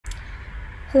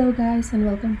Hello guys and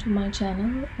welcome to my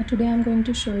channel. Today I'm going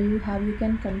to show you how you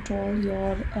can control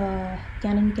your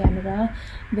Canon camera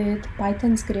with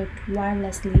Python script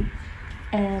wirelessly,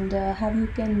 and how you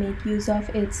can make use of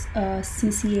its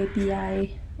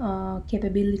CCAPI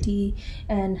capability,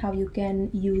 and how you can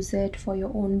use it for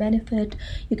your own benefit.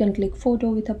 You can click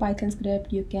photo with a Python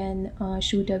script, you can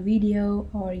shoot a video,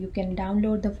 or you can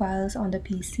download the files on the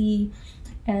PC,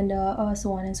 and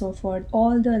so on and so forth.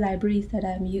 All the libraries that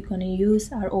I'm going to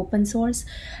use are open source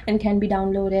and can be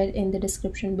downloaded in the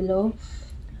description below.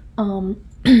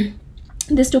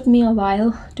 This took me a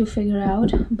while to figure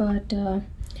out, but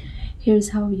here's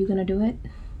how you're gonna do it.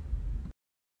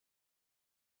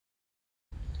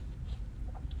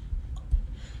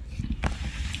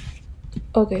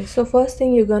 Okay, so first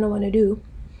thing you're gonna want to do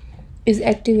is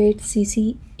activate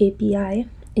CCAPI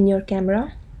in your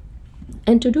camera,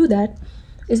 and to do that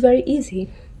is very easy.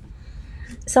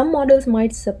 Some models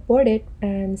might support it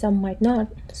and some might not,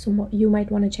 so you might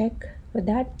want to check with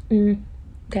that.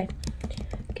 Okay,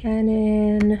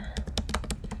 Canon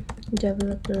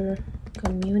developer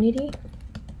community,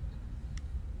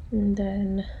 and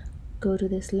then go to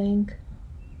this link.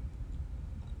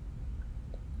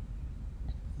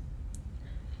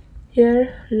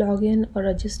 Here, login or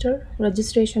register.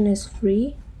 Registration is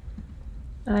free.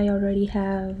 I already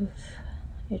have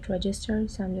it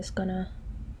registered, so I'm just gonna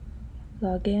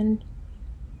log in,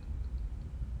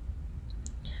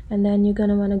 and then you're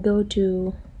gonna want to go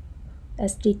to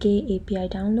SDK API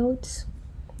downloads.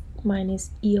 Mine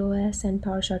is EOS and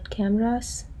PowerShot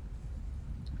cameras,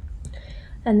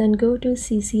 and then go to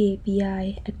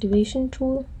CCAPI activation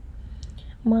tool.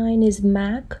 Mine is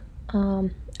Mac.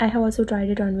 I have also tried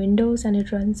it on Windows and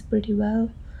it runs pretty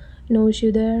well, no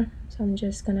issue there, so I'm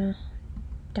just gonna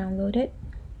download it.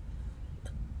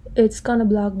 It's gonna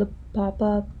block the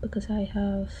pop-up because I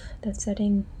have that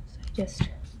setting, so I just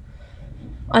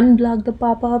unblock the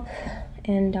pop-up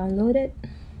and download it,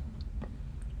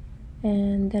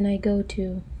 and then I go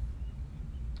to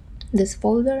this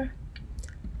folder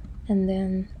and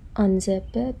then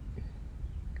unzip it,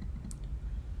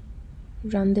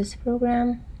 run this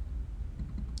program,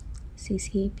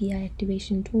 CCAPI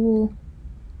activation tool,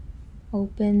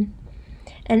 open.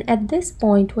 And at this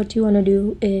point, what you want to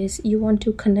do is you want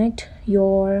to connect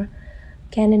your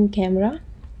Canon camera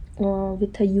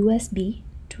with a USB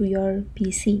to your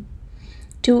PC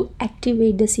to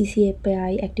activate the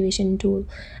CCAPI activation tool.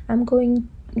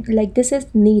 This is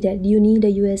needed. You need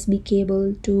a USB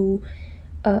cable to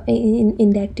in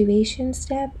the activation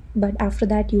step, but after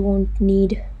that you won't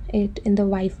need it in the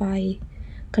Wi-Fi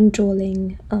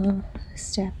controlling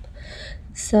step.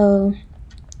 So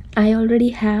I already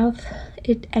have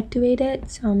it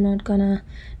activated, so I'm not gonna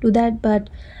do that. But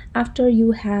after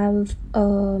you have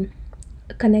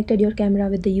connected your camera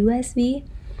with the USB,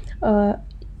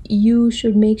 you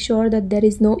should make sure that there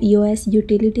is no EOS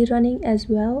utility running as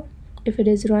well. If it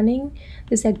is running,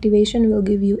 this activation will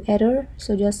give you error,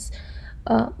 so just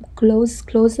close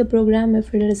the program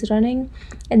if it is running,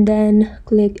 and then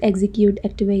click execute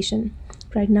activation.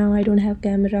 Right now I don't have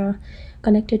camera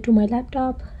connected to my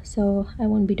laptop, so I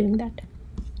won't be doing that.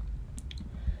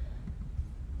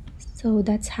 So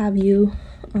that's how you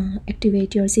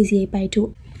activate your CCAPI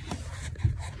tool.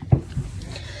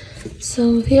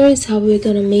 So here is how we're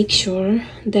gonna make sure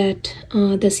that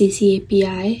the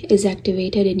CCAPI is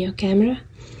activated in your camera.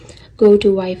 Go to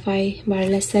Wi-Fi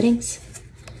wireless settings,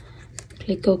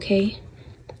 click OK,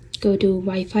 go to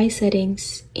Wi-Fi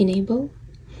settings, enable,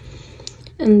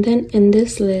 and then in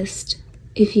this list,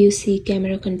 if you see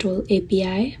camera control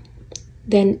API,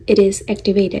 then it is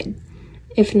activated.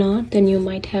 If not, then you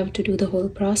might have to do the whole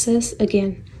process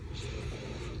again.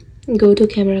 Go to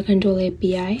camera control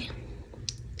API,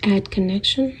 add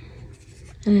connection,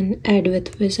 and add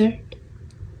with wizard.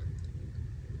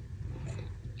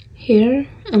 Here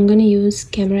I'm going to use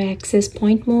camera access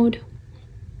point mode.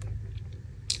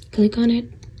 Click on it,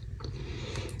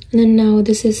 and then now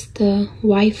this is the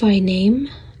Wi-Fi name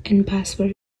and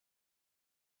password.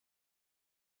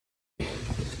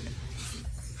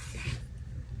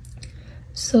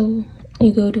 So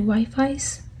you go to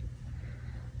Wi-Fi's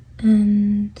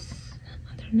and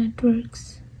other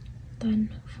networks, then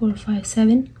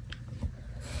 457,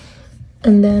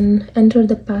 and then enter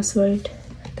the password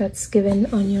that's given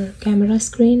on your camera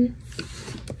screen.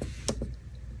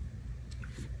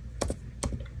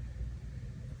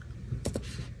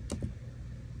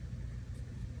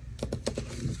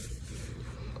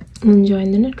 And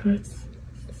join the network.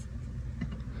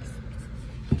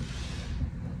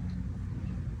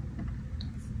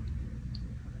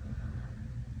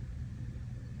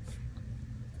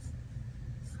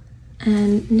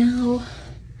 And now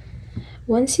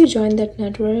Once you join that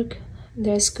network,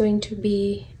 there's going to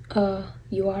be a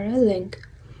URL link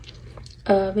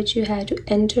which you have to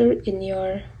enter in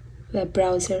your web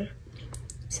browser.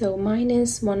 So mine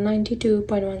is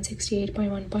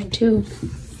 192.168.1.2,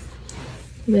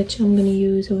 which I'm going to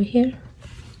use over here.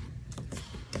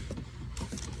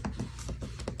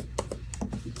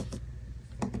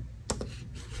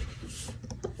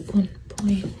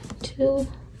 .2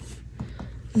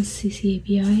 is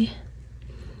CCAPI,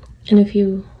 and if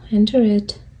you enter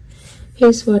it,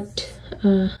 here's what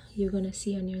you're gonna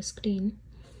see on your screen.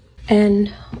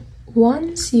 And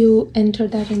once you enter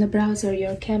that in the browser,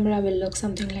 your camera will look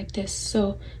something like this.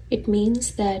 So it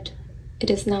means that it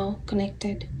is now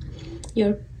connected.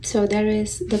 So there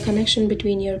is the connection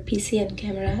between your PC and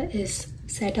camera is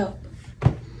set up.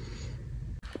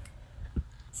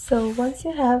 So once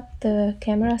you have the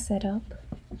camera set up,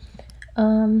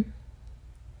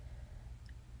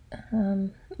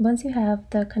 once you have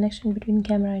the connection between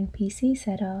camera and PC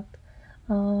set up,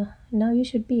 now you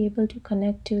should be able to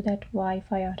connect to that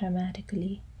Wi-Fi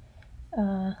automatically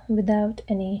without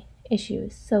any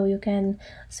issues. So you can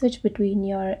switch between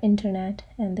your internet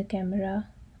and the camera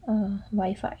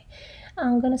Wi-Fi.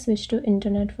 I'm gonna switch to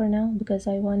internet for now because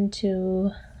I want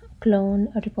to clone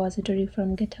a repository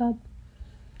from GitHub.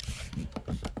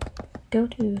 Go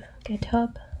to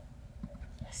GitHub,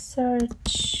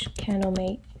 search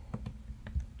Canomate.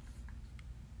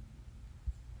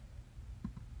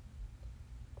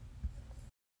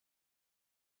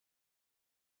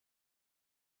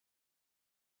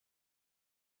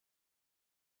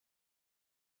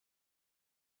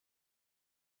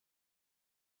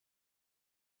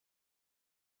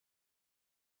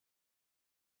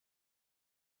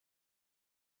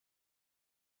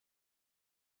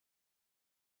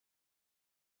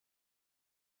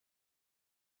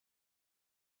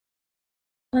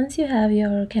 Once you have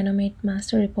your Canomate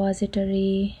master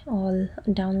repository all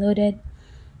downloaded,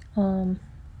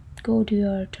 go to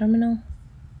your terminal,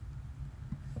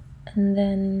 and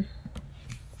then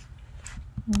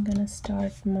I'm gonna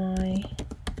start my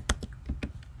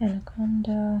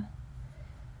Anaconda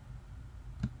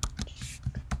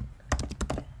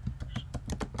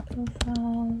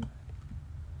profile.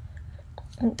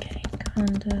 Okay,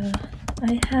 Anaconda.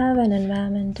 I have an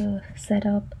environment set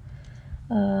up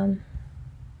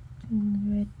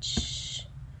which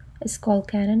is called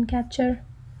Canon Capture.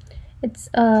 It's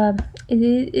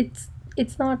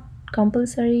not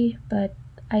compulsory, but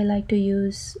I like to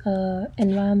use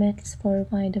environments for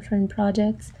my different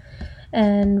projects,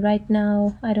 and right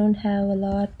now I don't have a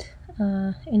lot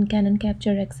in Canon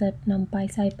Capture except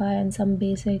NumPy, SciPy, and some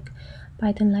basic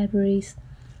Python libraries.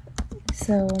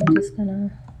 So I'm just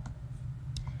gonna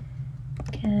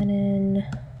Canon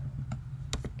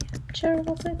Capture,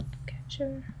 was it?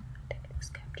 Capture, I think it was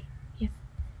Capture, yeah,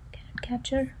 Canon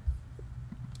Capture.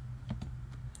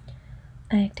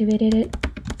 I activated it,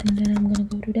 and then I'm gonna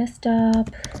go to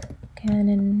desktop,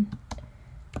 Canon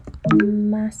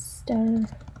master,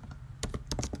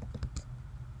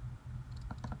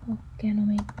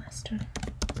 Canomate master,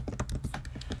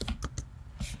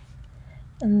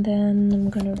 and then I'm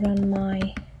gonna run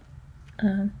my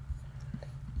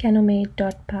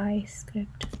canomate.py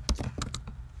script.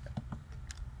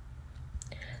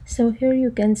 So here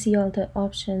you can see all the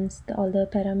options, all the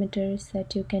parameters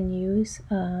that you can use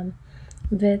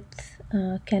with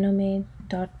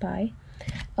canomate.py.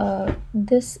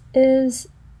 This is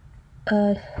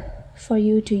for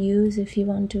you to use if you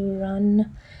want to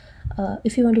run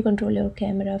if you want to control your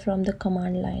camera from the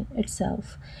command line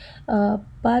itself,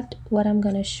 but what I'm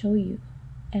gonna show you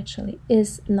actually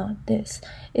is not this.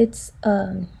 It's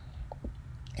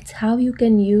how you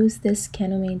can use this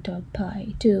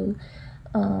canomate.py to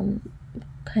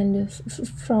kind of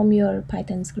from your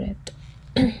Python script.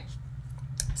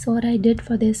 So what I did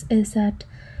for this is that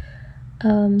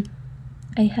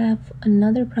I have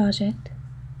another project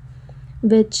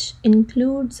which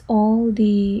includes all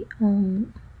the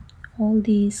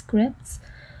scripts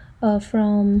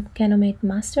from Canomate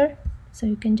master. So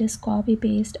you can just copy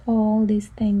paste all these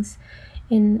things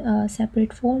in a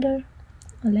separate folder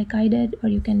like I did, or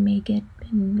you can make it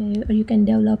or you can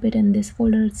develop it in this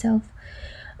folder itself.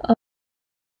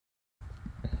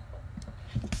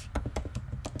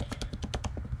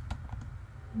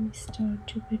 Let me start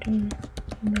Jupyter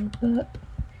Notebook.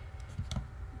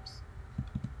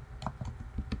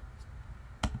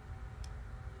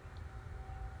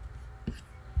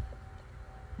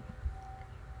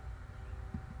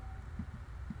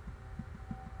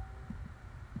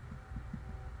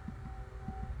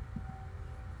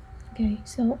 Okay,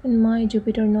 so in my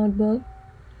Jupyter Notebook,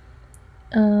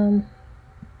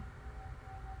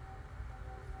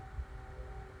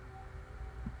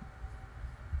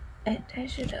 I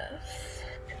should have.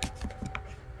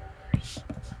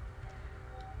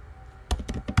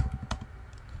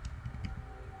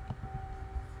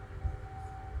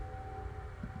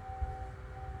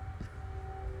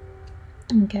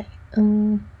 Okay,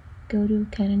 go to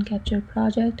Canon Capture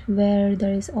project where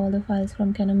there is all the files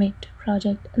from Canomate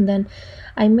project, and then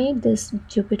I made this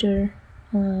Jupyter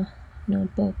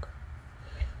notebook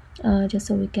just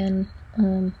so we can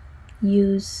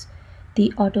use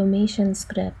the automation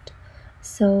script.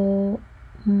 So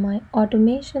my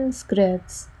automation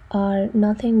scripts are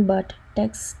nothing but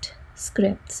text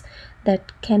scripts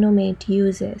that Canomate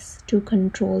uses to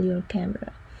control your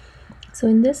camera. So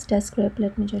in this test script,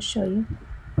 let me just show you.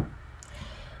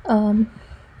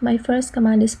 My first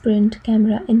command is print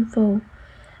camera info,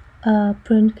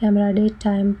 print camera date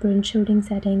time, print shooting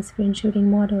settings, print shooting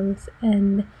models,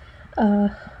 and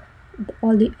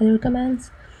all the other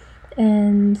commands.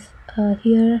 And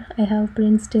here I have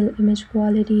print still image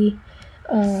quality,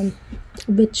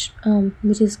 which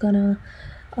is gonna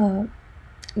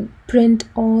print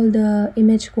all the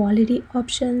image quality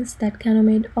options that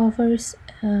Canomate offers.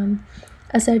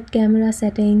 Assert camera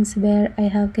settings where I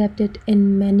have kept it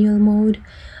in manual mode.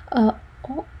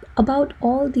 About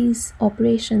all these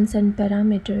operations and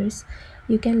parameters,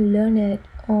 you can learn it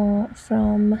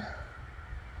from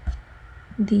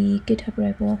the GitHub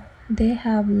repo. They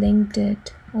have linked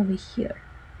it over here.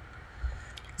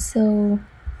 So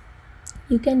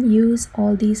you can use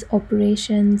all these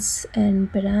operations and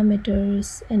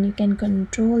parameters, and you can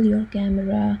control your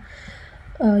camera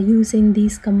using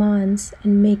these commands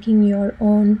and making your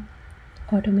own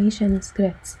automation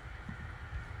scripts.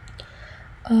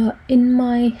 In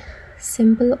my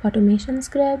simple automation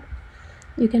script,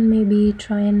 you can maybe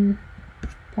try and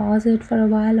pause it for a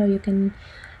while, or you can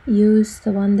use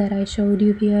the one that I showed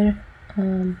you here.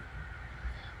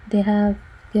 They have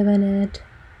given it,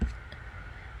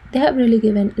 they have really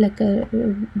given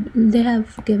they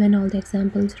have given all the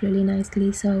examples really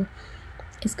nicely. So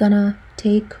it's gonna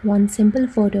take one simple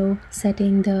photo,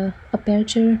 setting the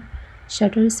aperture,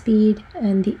 shutter speed,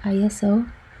 and the ISO.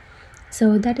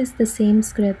 So that is the same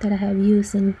script that I have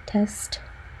used in test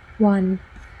 1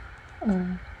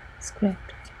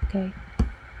 script. Okay,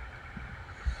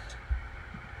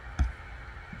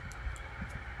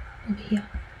 over here,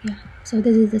 yeah, so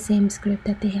this is the same script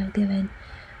that they have given.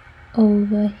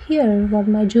 Over here, what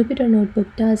my Jupyter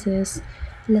notebook does is,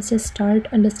 let's just start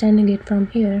understanding it from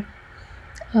here.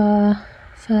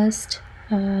 First,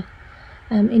 I'm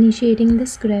initiating the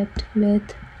script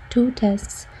with 2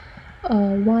 tests.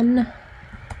 One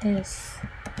is,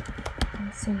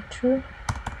 let's say, true,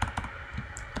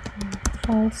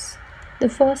 false. The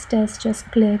first test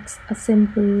just clicks a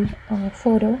simple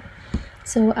photo.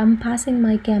 So I'm passing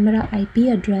my camera IP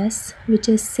address, which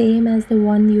is same as the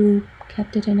one you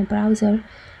kept it in a browser,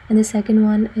 and the second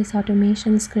one is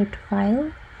automation script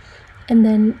file. And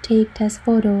then take test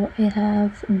photo, I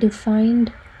have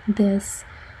defined this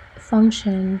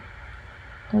function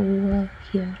over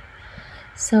here.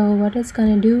 So what it's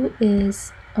gonna do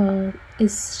is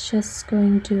just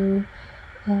going to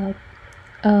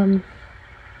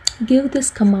give this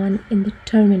command in the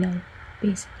terminal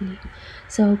basically.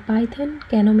 So python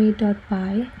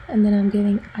canomate.py, and then I'm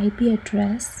giving IP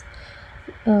address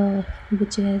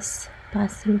which is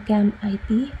pass through cam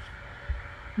IP,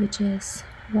 which is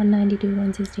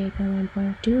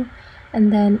 192.168.1.2,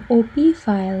 and then op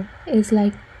file is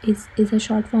a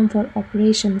short form for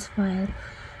operations file.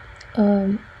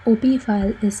 Op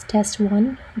file is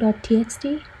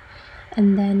test1.txt,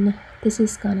 and then this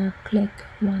is gonna click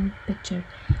one picture.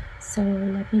 So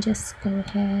let me just go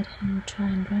ahead and try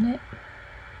and run it.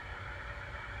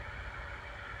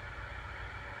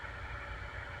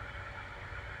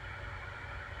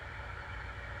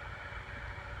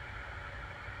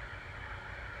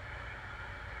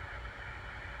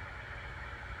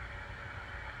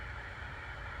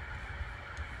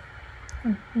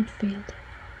 Oh, it failed.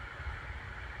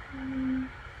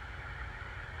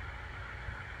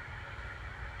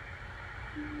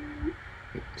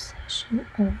 Session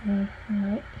over.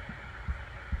 Alright.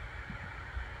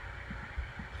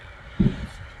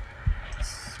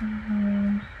 So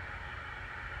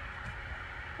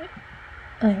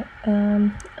alright,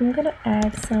 I'm gonna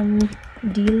add some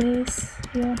delays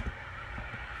here.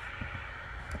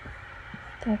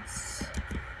 That's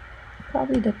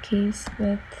probably the case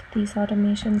with these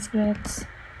automation scripts.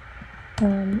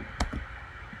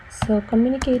 So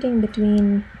communicating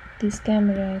between these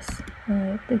cameras,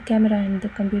 the camera and the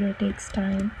computer takes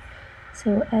time.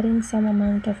 So adding some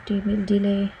amount of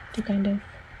delay to kind of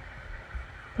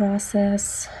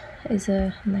process is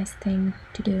a nice thing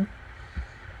to do.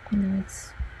 You know,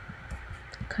 it's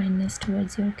kindness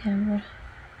towards your camera.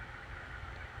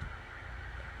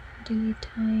 Delay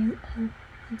time. Oh,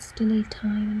 it's delay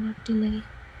time and not delay.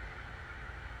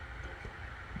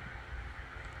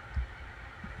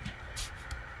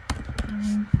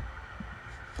 Time.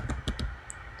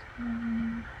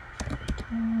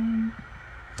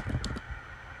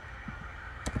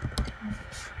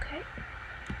 Okay.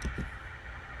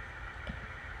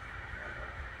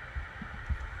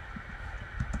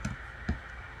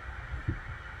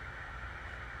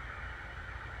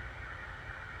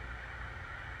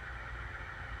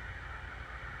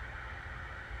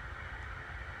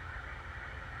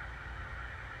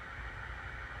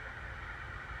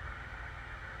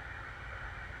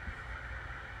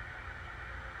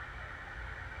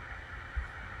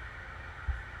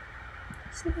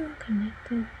 Is it all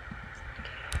connected?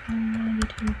 Okay,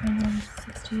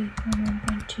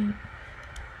 92.168.1.2.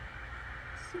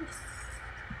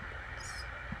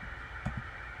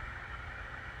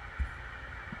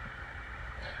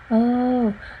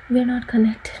 Oh, we're not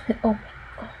connected. Oh my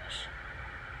gosh.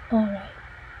 Alright.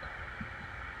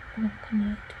 We'll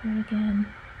connect here again.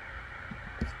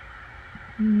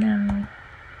 Now.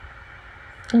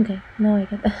 Okay, now I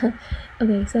get that.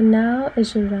 Okay, so now it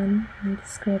should run the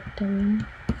script. No,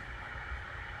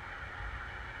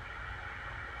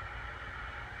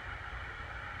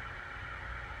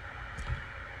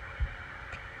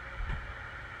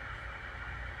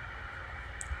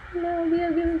 we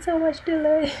are giving so much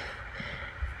delay.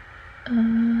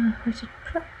 I should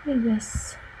probably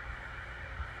just.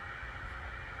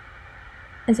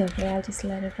 It's okay, I'll just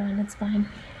let it run, it's fine.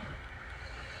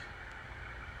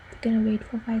 Gonna wait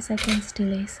for 5 seconds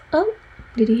delays. Oh,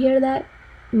 did you hear that?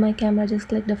 My camera just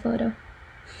clicked a photo.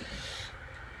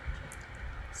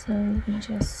 So let me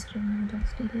just remove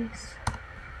those delays.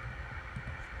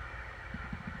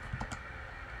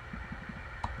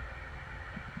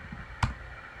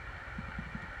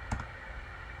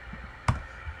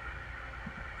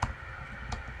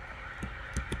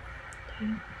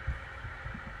 Okay.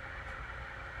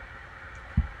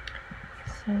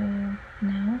 So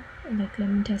now, let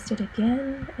me test it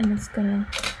again, and it's gonna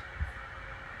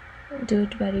do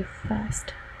it very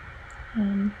fast.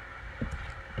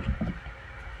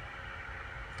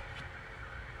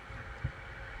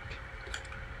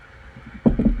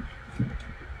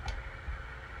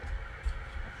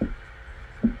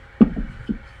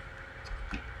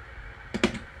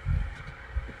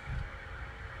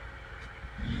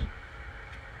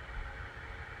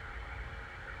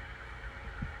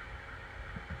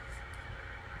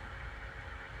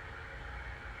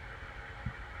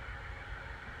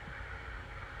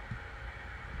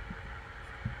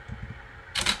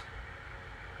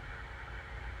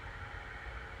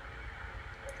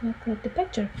 I'll click the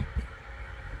picture.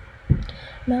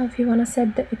 Now if you want to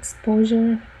set the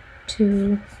exposure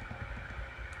to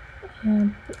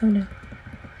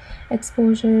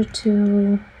exposure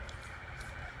to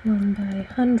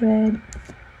 1/100, you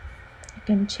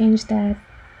can change that,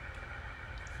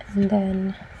 and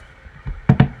then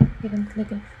you can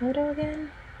click a photo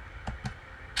again.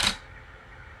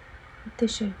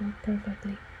 This should work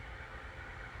perfectly.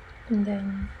 And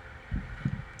then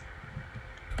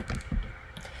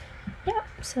yeah,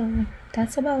 so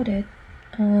that's about it.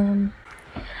 In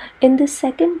the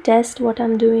second test, what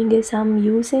I'm doing is I'm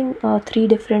using 3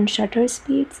 different shutter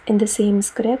speeds in the same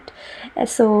script.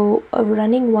 So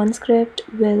running one script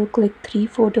will click 3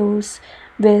 photos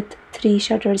with 3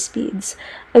 shutter speeds.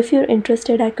 If you're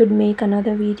interested, I could make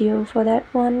another video for that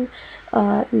one.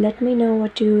 Let me know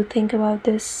what you think about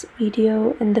this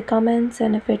video in the comments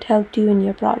and if it helped you in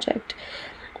your project.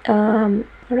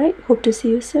 Alright, hope to see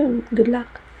you soon. Good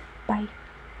luck. Bye.